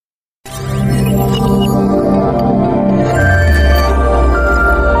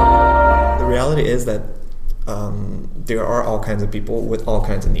kinds of people with all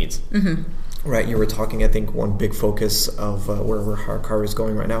kinds of needs. Right, you were talking, I think one big focus of where our car is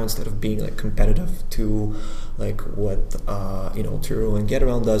going right now, instead of being like competitive to like what Turo and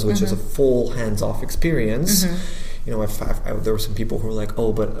Getaround does, which is a full hands-off experience. You know, there were some people who were like,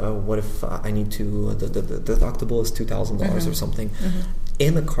 oh, but what if I need to, the deductible is $2,000 or something.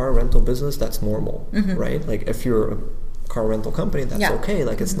 In the car rental business, that's normal, right? Like if you're a car rental company, that's okay.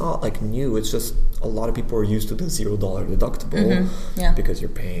 Like it's not like new, it's just a lot of people are used to the $0 deductible because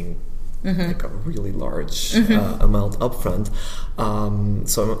you're paying like a really large amount upfront.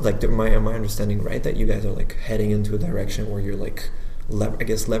 So like, am I understanding right that you guys are like heading into a direction where you're like, I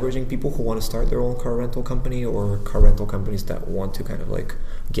guess, leveraging people who want to start their own car rental company, or car rental companies that want to kind of like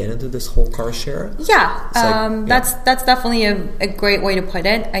get into this whole car share? That's definitely a great way to put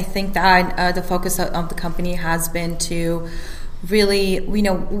it. I think that the focus of the company has been to really,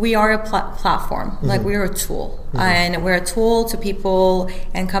 we are a platform, like we're a tool, and we're a tool to people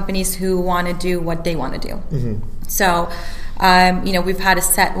and companies who want to do what they want to do. So, we've had a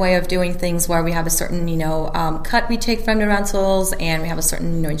set way of doing things where we have a certain, cut we take from the rentals, and we have a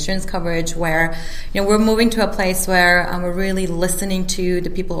certain, insurance coverage where, we're moving to a place where we're really listening to the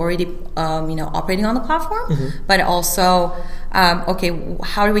people already, operating on the platform, but also,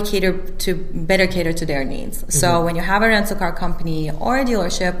 how do we better cater to their needs? So when you have a rental car company or a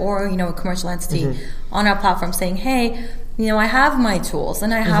dealership or, a commercial entity on our platform saying, hey, I have my tools,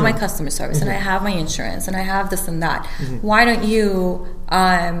 and I have my customer service, and I have my insurance, and I have this and that. Why don't you,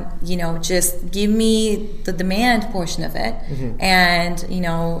 just give me the demand portion of it, and,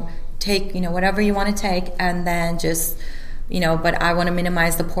 take, whatever you want to take, and then just, but I want to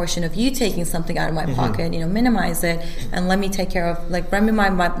minimize the portion of you taking something out of my pocket, minimize it, and let me take care of, like, run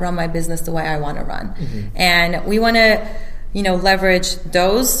my business the way I want to run. And we want to, leverage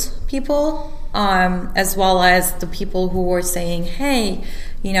those people, as well as the people who are saying, hey,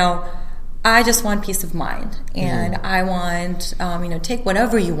 I just want peace of mind, and I want, take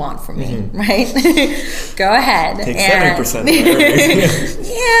whatever you want from me, right? Go ahead. Take 70%.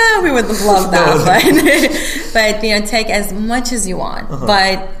 Yeah, we would love that, but take as much as you want,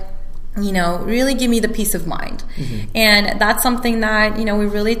 but really give me the peace of mind. And that's something that, we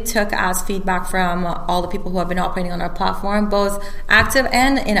really took as feedback from all the people who have been operating on our platform, both active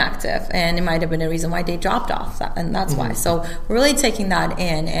and inactive. And it might have been a reason why they dropped off, and that's why. So we're really taking that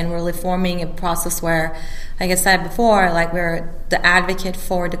in, and really forming a process where, like I said before, like we're the advocate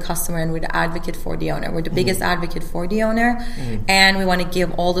for the customer, and we're the advocate for the owner. We're the biggest advocate for the owner, and we want to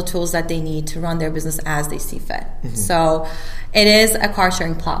give all the tools that they need to run their business as they see fit. So it is a car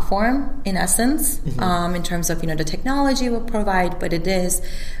sharing platform in essence, in terms of, the technology we'll provide, but it is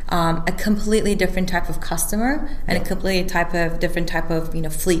a completely different type of customer and a completely different type of,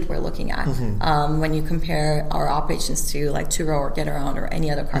 fleet we're looking at when you compare our operations to like Turo or Getaround or any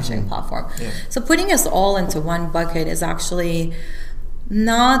other car sharing platform. So putting us all into one bucket is actually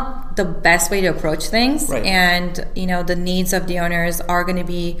not the best way to approach things, and the needs of the owners are going to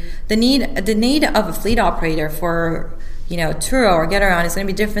be the need of a fleet operator for Turo or Getaround is going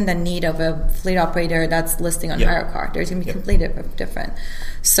to be different than need of a fleet operator that's listing on HireCar. There's going to be completely different.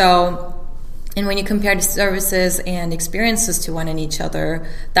 So, and when you compare the services and experiences to one and each other,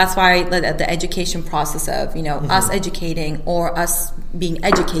 that's why the education process of, us educating or us being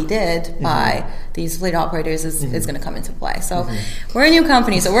educated by these fleet operators is going to come into play. So we're a new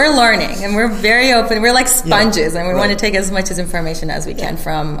company, so we're learning, and we're very open. We're like sponges, and we want to take as much as information as we can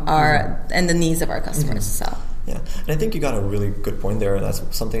from our and the needs of our customers. So. Yeah, and I think you got a really good point there, and that's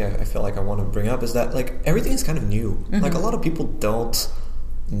something I feel like I want to bring up, is that like everything is kind of new. Like a lot of people don't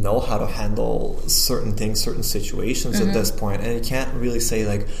know how to handle certain things, certain situations at this point, and you can't really say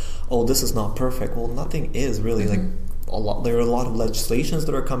like, oh, this is not perfect. Well, nothing is really like there are a lot of legislations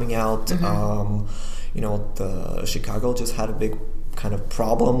that are coming out. The Chicago just had a big kind of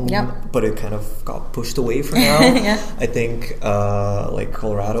problem, but it kind of got pushed away for now. I think like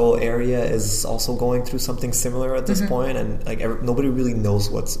Colorado area is also going through something similar at this point, and like nobody really knows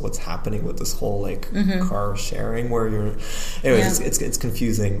what's happening with this whole like car sharing where you're anyways it's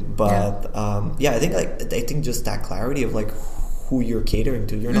confusing, but I think just that clarity of like who you're catering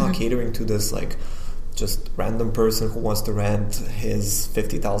to. You're not catering to this like just random person who wants to rent his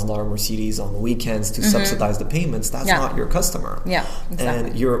 $50,000 Mercedes on the weekends to subsidize the payments. That's not your customer. Yeah, exactly.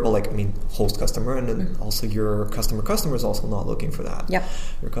 And you're host customer, and then also your customer is also not looking for that. Yep.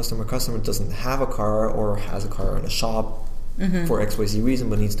 Your customer doesn't have a car or has a car in a shop for XYZ reason,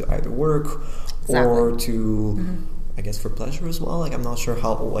 but needs to either work or to I guess for pleasure as well. Like I'm not sure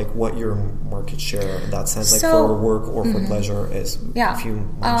how what your market share in that sense, like for work or for pleasure is. If you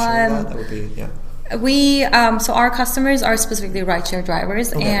mind sharing that would be So our customers are specifically rideshare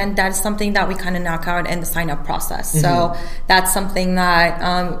drivers, and that's something that we kind of knock out in the sign-up process. So that's something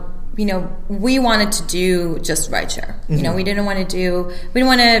that, we wanted to do just rideshare. We didn't want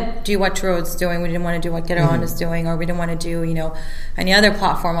to do what Turo's doing. We didn't want to do what GetAround is doing, or we didn't want to do, any other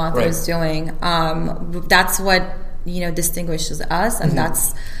platform out there is doing. That's what, distinguishes us, and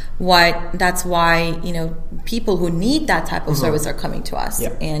that's why people who need that type of service are coming to us,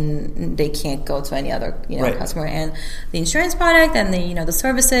 and they can't go to any other customer. And the insurance product and the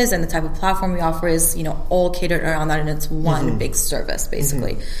services and the type of platform we offer is all catered around that, and it's one big service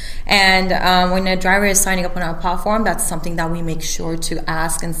basically. And when a driver is signing up on our platform, that's something that we make sure to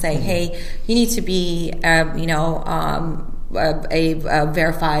ask and say, hey, you need to be a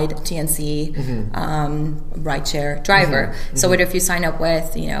verified TNC rideshare driver. So whether if you sign up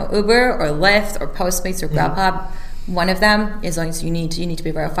with Uber or Lyft or Postmates or Grubhub, one of them, as long as you need to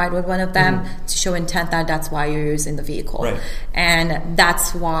be verified with one of them to show intent that that's why you're using the vehicle, and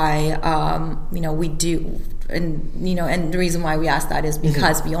that's why we do. And and the reason why we ask that is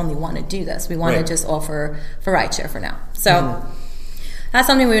because we only want to do this. We want to just offer for rideshare for now. So. That's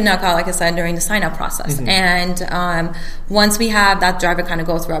something we would knock out, like I said, during the sign-up process. And once we have that driver kind of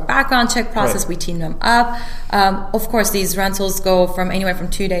go through our background check process, we team them up. Of course, these rentals go from anywhere from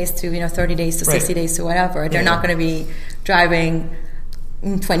 2 days to 30 days to 60 days to whatever. They're not going to be driving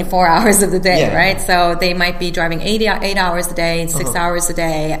 24 hours of the day, right? So they might be driving 8 hours a day, 6 hours a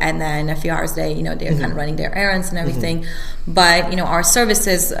day, and then a few hours a day, they're kind of running their errands and everything. But, our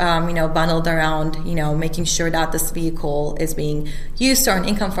services, bundled around, making sure that this vehicle is being used to earn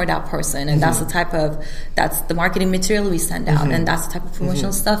income for that person. And that's the marketing material we send out. And that's the type of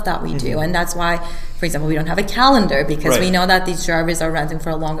promotional stuff that we do. And that's why, for example, we don't have a calendar, because we know that these drivers are renting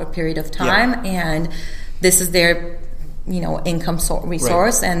for a longer period of time. And this is their income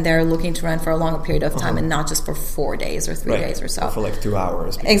resource, and they're looking to rent for a longer period of time, and not just for 4 days or 3 days or so. Or for 2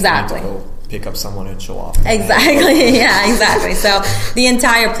 hours. Exactly. You need to go pick up someone and show off. Exactly. Yeah, exactly. So the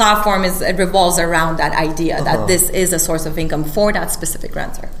entire platform revolves around that idea that this is a source of income for that specific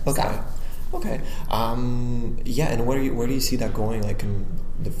renter. Okay. So. Okay. And where do you see that going, in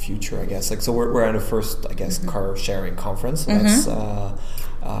the future, I guess? So we're at a first, I guess, car sharing conference. So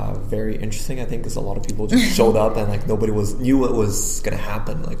that's very interesting, I think, because a lot of people just showed up and nobody knew what was going to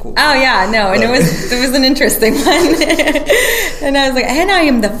happen. And it was an interesting one. And I was like, and I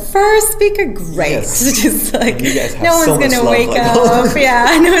am the first speaker. Great. Yes. Just you guys have no one's going to wake up.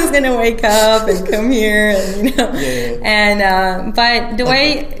 No one's going to wake up and come here, and And but the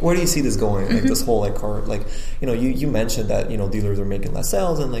way, where do you see this going? This whole car, you mentioned that dealers are making less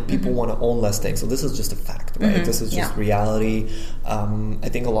sales, and people want to own less things. So this is just a fact, right? This is just reality. I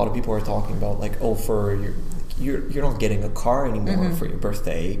think a lot of people are talking about you're not getting a car anymore for your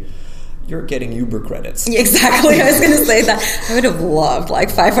birthday. You're getting Uber credits. Exactly. I was going to say that. I would have loved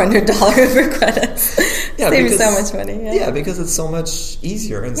 $500 Uber credits. Save so much money. Yeah, because it's so much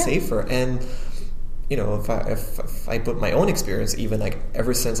easier and safer. And if I put my own experience, even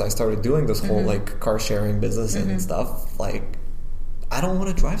ever since I started doing this whole car sharing business and stuff, I don't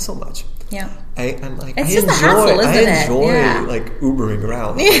want to drive so much. Yeah. I'm like, it's just a hassle, isn't it? I enjoy Ubering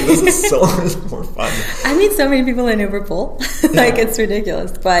around. This is so much more fun. I meet so many people in Uber pool. It's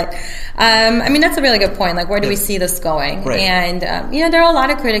ridiculous. But that's a really good point. Where do we see this going? Right. And there are a lot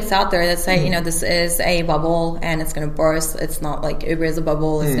of critics out there that say, this is a bubble and it's going to burst. It's not like Uber is a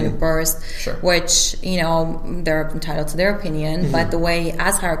bubble, it's going to burst. Sure. Which, they're entitled to their opinion. But the way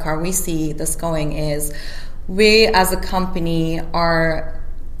as HireCar we see this going is we as a company are,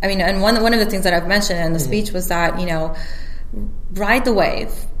 and one of the things that I've mentioned in the speech was that, ride the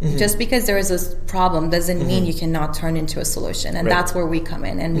wave. Just because there is this problem doesn't mean you cannot turn into a solution. And that's where we come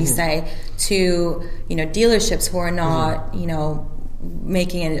in. And we say to, dealerships who are not,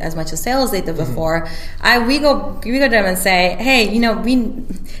 making it as much a sales they did before, we go to them and say, hey,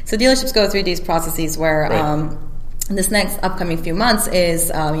 so dealerships go through these processes where, this next upcoming few months is,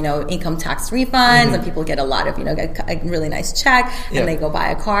 income tax refunds, and people get a lot of, get a really nice check, and they go buy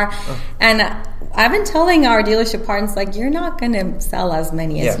a car. And I've been telling our dealership partners, you're not going to sell as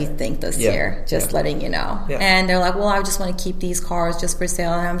many as you think this year, just letting you know. And they're like, well, I just want to keep these cars just for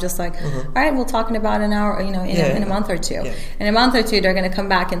sale. And I'm just like, all right, we'll talk in about an hour, in a month or two. In a month or two, they're going to come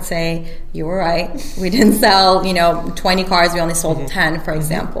back and say, you were right. We didn't sell, 20 cars. We only sold 10, for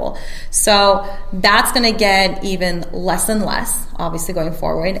example. So that's going to get even less and less, obviously, going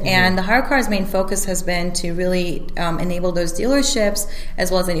forward. And the HireCar's main focus has been to really enable those dealerships,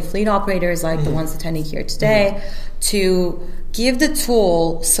 as well as any fleet operators like the ones attending here today, to give the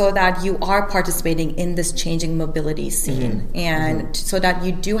tool so that you are participating in this changing mobility scene, and so that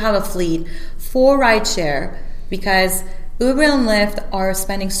you do have a fleet for rideshare, because Uber and Lyft are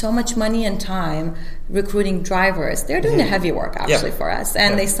spending so much money and time recruiting drivers. They're doing the heavy work actually for us,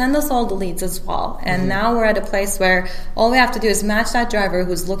 and they send us all the leads as well. And now we're at a place where all we have to do is match that driver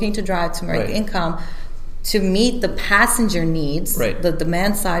who's looking to drive to make income to meet the passenger needs, the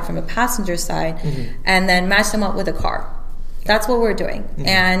demand side from a passenger side, and then match them up with a car. That's what we're doing.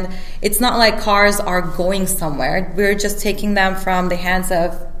 And it's not like cars are going somewhere. We're just taking them from the hands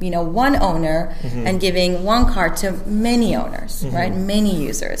of, one owner and giving one car to many owners, right? Many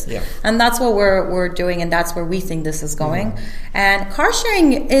users. Yeah. And that's what we're doing, and that's where we think this is going. And car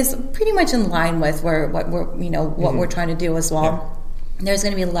sharing is pretty much in line with what we're trying to do as well. Yeah. There's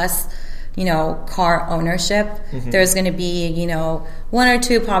going to be less car ownership. There's going to be, one or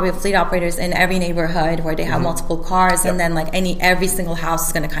two probably fleet operators in every neighborhood where they have multiple cars, and then every single house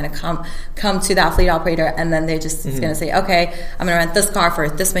is going to kind of come to that fleet operator, and then they're just going to say, okay, I'm going to rent this car for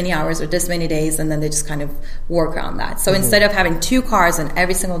this many hours or this many days, and then they just kind of work around that. So instead of having 2 cars in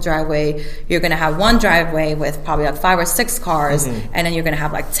every single driveway, you're going to have one driveway with probably 5 or 6 cars, and then you're going to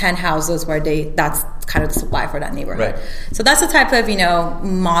have 10 houses where that's kind of the supply for that neighborhood. Right. So that's the type of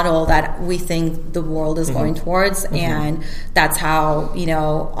model that we think the world is going towards, and that's how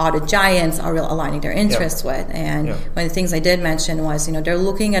auto giants are aligning their interests with. And one of the things I did mention was they're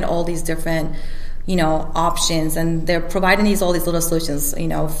looking at all these different options, and they're providing all these little solutions.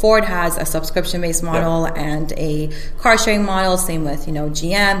 Ford has a subscription-based model and a car-sharing model. Same with,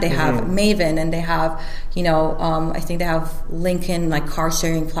 GM. They have Maven, and they have, I think they have Lincoln,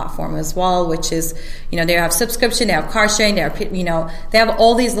 car-sharing platform as well, which is, they have subscription, they have car-sharing, they have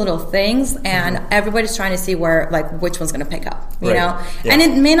all these little things, and everybody's trying to see where, which one's going to pick up, you know? Yeah. And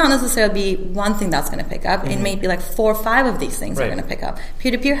it may not necessarily be one thing that's going to pick up. It may be 4 or 5 of these things are going to pick up.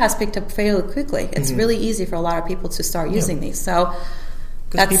 Peer-to-peer has picked up fairly quickly. It's really easy for a lot of people to start using these. So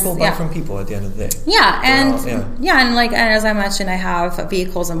because people buy from people at the end of the day. Yeah, and and as I mentioned, I have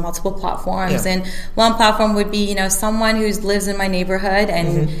vehicles on multiple platforms, and one platform would be someone who lives in my neighborhood,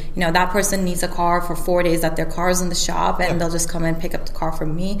 and that person needs a car for 4 days that their car is in the shop, and they'll just come and pick up the car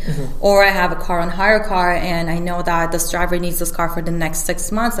from me. Or I have a car on hire car, and I know that this driver needs this car for the next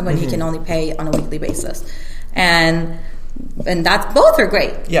 6 months, but he can only pay on a weekly basis, and that's both are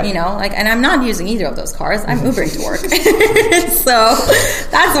great, and I'm not using either of those cars. I'm Ubering to work. So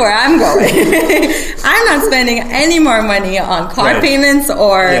that's where I'm going. I'm not spending any more money on car payments,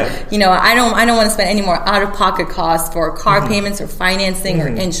 or I don't want to spend any more out-of-pocket costs for car payments or financing or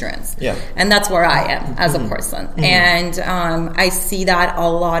insurance. Yeah. And that's where I am as a person. And I see that a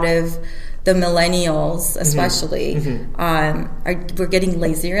lot of the millennials, especially, we're getting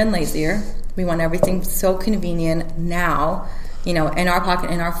lazier and lazier. We want everything so convenient now, in our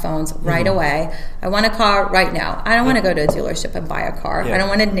pocket, in our phones, right away. I want a car right now. I don't want to go to a dealership and buy a car. I don't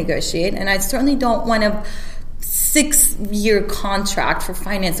want to negotiate, and I certainly don't want a 6-year contract for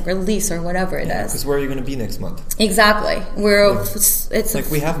finance or lease or whatever it is. Because where are you going to be next month? Exactly. It's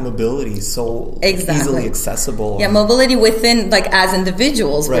we have mobility so easily accessible. Yeah, mobility within, as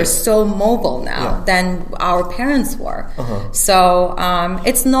individuals, we're so mobile now than our parents were. So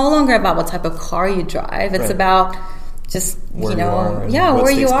it's no longer about what type of car you drive. It's about just, where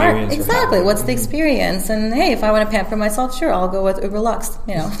you are. Exactly. What's the experience? And hey, if I want to pamper myself, sure, I'll go with Uber Lux,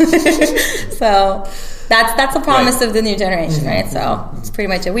 So that's the promise of the new generation, right? So it's pretty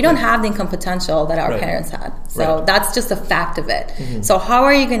much it. We don't have the income potential that our parents had. So that's just a fact of it. So how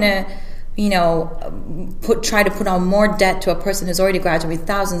are you going to try to put on more debt to a person who's already graduated with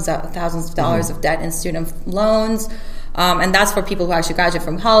thousands of dollars of debt in student loans? And that's for people who actually graduate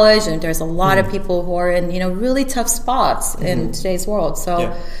from college, and there's a lot of people who are in really tough spots in today's world.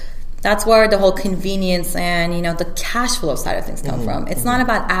 So that's where the whole convenience and the cash flow side of things come from. It's not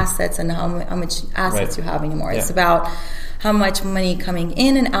about assets and how much assets you have anymore. It's about how much money coming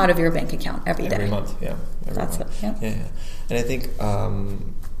in and out of your bank account every day. Every month, That's it. Yeah. And I think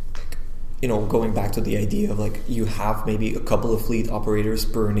going back to the idea of you have maybe a couple of fleet operators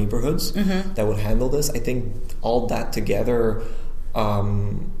per neighborhoods that would handle this. I think all that together,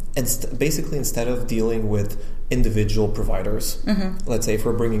 basically instead of dealing with individual providers, let's say if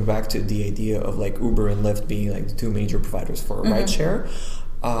we're bringing back to the idea of Uber and Lyft being the 2 major providers for rideshare,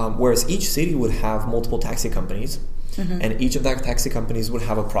 whereas each city would have multiple taxi companies. And each of that taxi companies would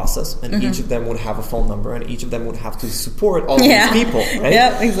have a process, and each of them would have a phone number, and each of them would have to support all these people, right?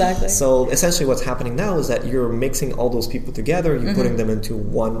 Yeah, exactly. So essentially what's happening now is that you're mixing all those people together, you're putting them into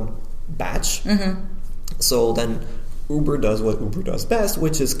one batch. So then Uber does what Uber does best,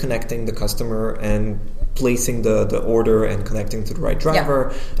 which is connecting the customer and placing the order and connecting to the right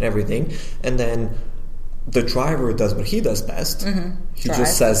driver and everything. And then the driver does what he does best. He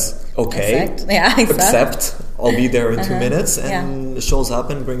just says, okay, accept, I'll be there in 2 minutes, and shows up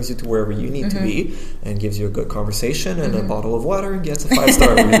and brings you to wherever you need to be, and gives you a good conversation and a bottle of water and gets a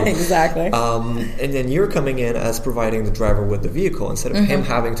 5-star review. Exactly. And then you're coming in as providing the driver with the vehicle, instead of him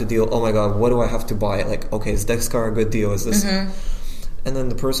having to deal, oh my god, what do I have to buy? Like, okay, is this car a good deal? Is this... And then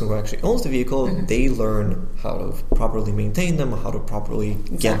the person who actually owns the vehicle, they learn how to properly maintain them, how to properly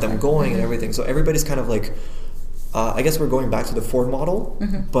get them going and everything. So everybody's kind of like, I guess we're going back to the Ford model,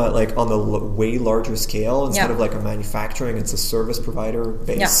 but like on the way larger scale. Instead of like a manufacturing, it's a service provider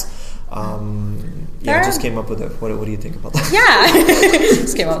base. I just came up with it. What do you think about that?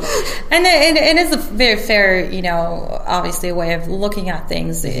 Just came up. And it is a very fair, obviously way of looking at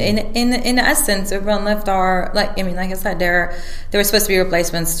things. In essence, Uber and Lyft are like I said, they were supposed to be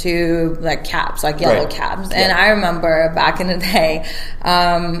replacements to like cabs, like yellow cabs. And I remember back in the day,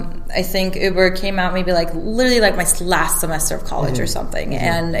 I think Uber came out maybe like literally like my last semester of college or something,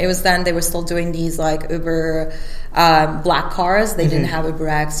 and it was then they were still doing these like Uber black cars. They didn't have Uber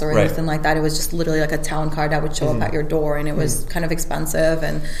X or anything like that. It was just literally like a town car that would show up at your door, and it was kind of expensive.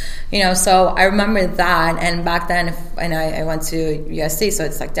 And so I remember that. And back then, I went to USC, so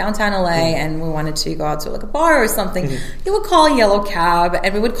it's like downtown LA, and we wanted to go out to like a bar or something. You would call a yellow cab,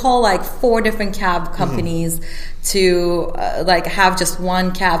 and we would call like 4 different cab companies to like have just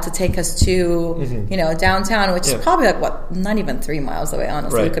one cab to take us to downtown, which is probably like not even 3 miles away.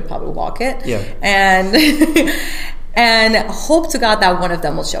 Honestly, we could probably walk it. And hope to God that one of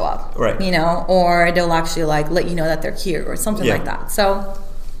them will show up, or they'll actually like let you know that they're here or something like that. So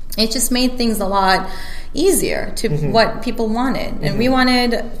it just made things a lot easier to what people wanted. And we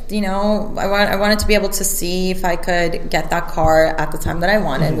wanted, I wanted to be able to see if I could get that car at the time that I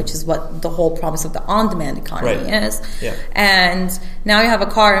wanted, which is what the whole promise of the on-demand economy is. And now you have a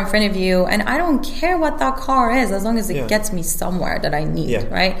car in front of you, and I don't care what that car is as long as it gets me somewhere that I need,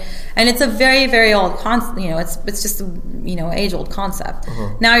 right? And it's a very, very old concept. It's just age-old concept.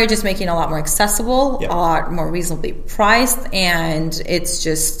 Now you're just making it a lot more accessible, a lot more reasonably priced, and it's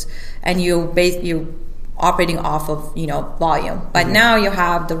just, and you operating off of volume. But now you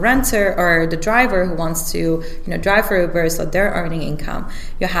have the renter or the driver who wants to drive for Uber, so they're earning income.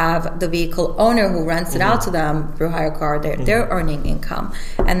 You have the vehicle owner who rents it out to them through hire car, they're earning income.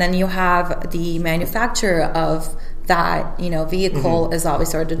 And then you have the manufacturer of that vehicle is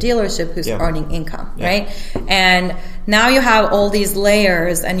obviously the dealership who's earning income, right? And now you have all these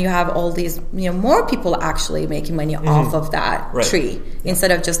layers, and you have all these more people actually making money off of that tree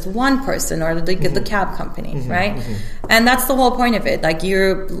instead of just one person or the cab company, right? And that's the whole point of it. Like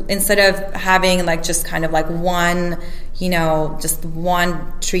instead of having like just kind of like one just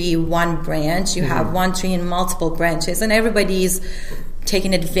one tree, one branch, you have one tree and multiple branches, and everybody's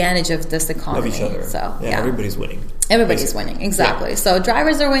taking advantage of this economy. Of each other. So everybody's winning. Everybody's winning, exactly. So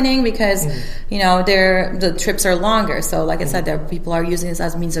drivers are winning because the trips are longer. So like I said, people are using this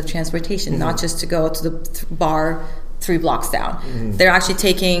as means of transportation, not just to go to the bar 3 blocks down. They're actually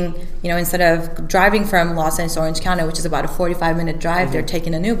taking, instead of driving from Los Angeles, Orange County, which is about a 45-minute drive, they're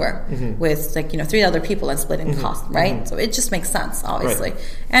taking an Uber with 3 other people and splitting the cost, right? So it just makes sense, obviously.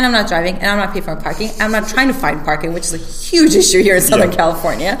 And I'm not driving, and I'm not paying for parking. I'm not trying to find parking, which is a huge issue here in Southern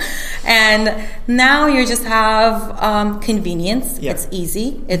California. And now you just have convenience. It's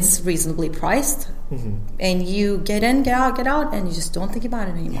easy. It's reasonably priced. And you get in, get out, and you just don't think about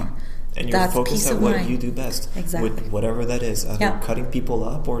it anymore. And you're focused on what you do best. Exactly. With whatever that is. Either cutting people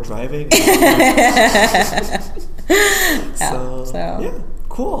up or driving.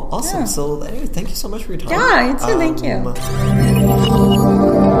 Cool. Awesome. So anyway, thank you so much for your time. Yeah, you too. Thank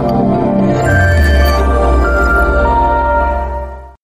you.